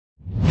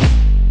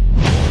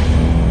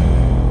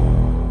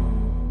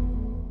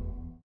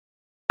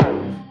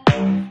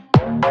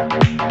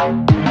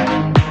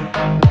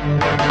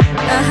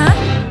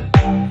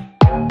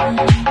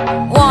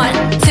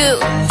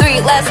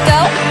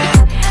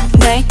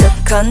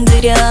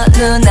건드려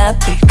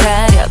눈앞을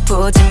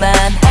가려보지만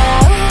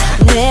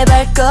내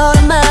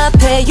발걸음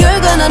앞에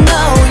You're gonna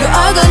know, you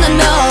are gonna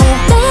know.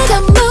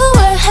 내가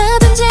뭘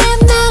하든지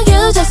now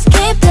you just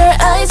keep your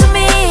eyes on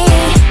me.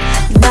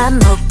 난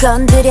못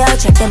건드려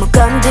절대 못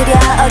건드려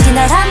어디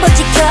날 한번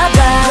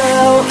지켜봐.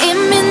 Girl,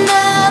 이미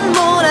난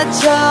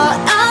몰아쳐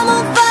I'm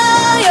on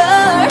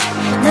fire.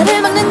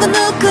 나를 막는 건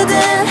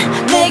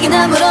누구든 내겐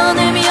아무런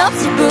의미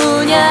없을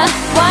뿐이야.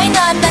 Why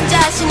not? 난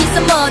자신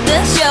있어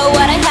뭐든 Show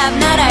what I have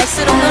날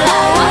알수록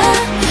놀라워.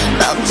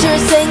 멈출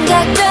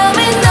생각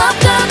따윈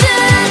없거든.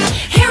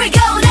 Here we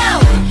go now.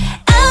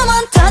 I'm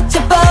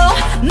untouchable.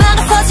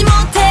 막아서지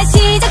못해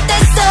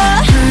시작됐어.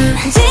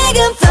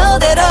 지금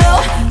flow대로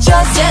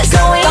Just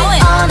going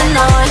on and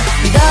on.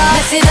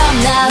 Mess it up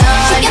now.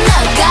 쉽게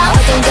나가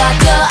어떤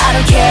것도 I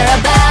don't care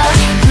about.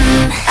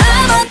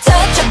 I'm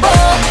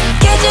untouchable.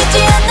 깨지지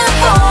않는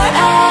for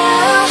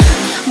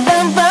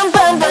Bang bang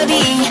bang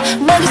body.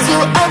 막을 수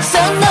없어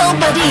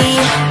nobody.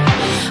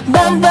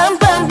 Bang bang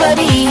bang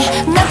body.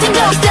 Nothing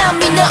goes down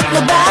me no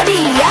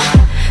nobody.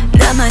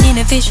 나만이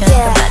내 vision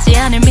끝나지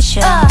않을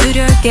mission.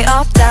 두려울 게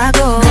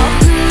없다고.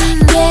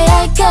 Yeah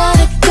I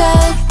gotta go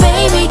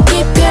baby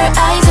keep your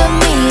eyes on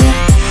me.